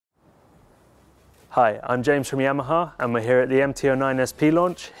Hi, I'm James from Yamaha and we're here at the MT-09 SP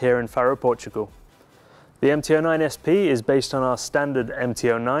launch here in Faro, Portugal. The MT-09 SP is based on our standard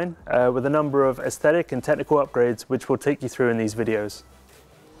MT-09 with a number of aesthetic and technical upgrades which we'll take you through in these videos.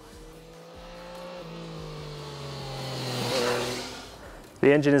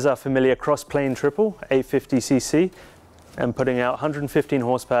 The engine is our familiar cross-plane triple 850cc and putting out 115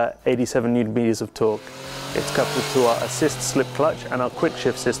 horsepower, 87 Newton meters of torque. It's coupled to our assist slip clutch and our quick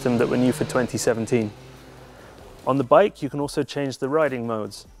shift system that were new for 2017. On the bike you can also change the riding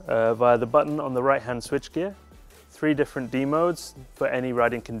modes via the button on the right hand switchgear, 3 different D modes for any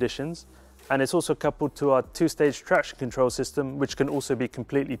riding conditions, and it's also coupled to our 2-stage traction control system which can also be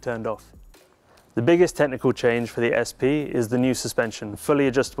completely turned off. The biggest technical change for the SP is the new suspension, fully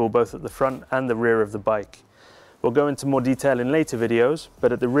adjustable both at the front and the rear of the bike. We'll go into more detail in later videos,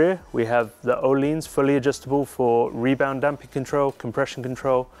 but at the rear we have the O-leans fully adjustable for rebound damping control, compression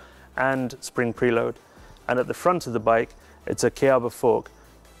control and spring preload. And at the front of the bike it's a Kiaba fork.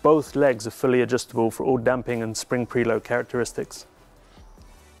 Both legs are fully adjustable for all damping and spring preload characteristics.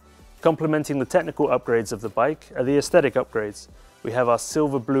 Complementing the technical upgrades of the bike are the aesthetic upgrades. We have our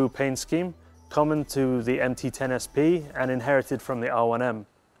silver blue paint scheme, common to the MT-10 SP and inherited from the R1M.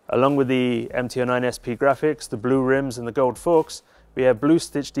 Along with the MT-09 SP graphics, the blue rims and the gold forks, we have blue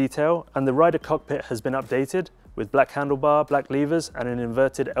stitch detail and the rider cockpit has been updated with black handlebar, black levers and an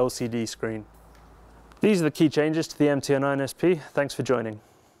inverted LCD screen. These are the key changes to the MT-09 SP. Thanks for joining.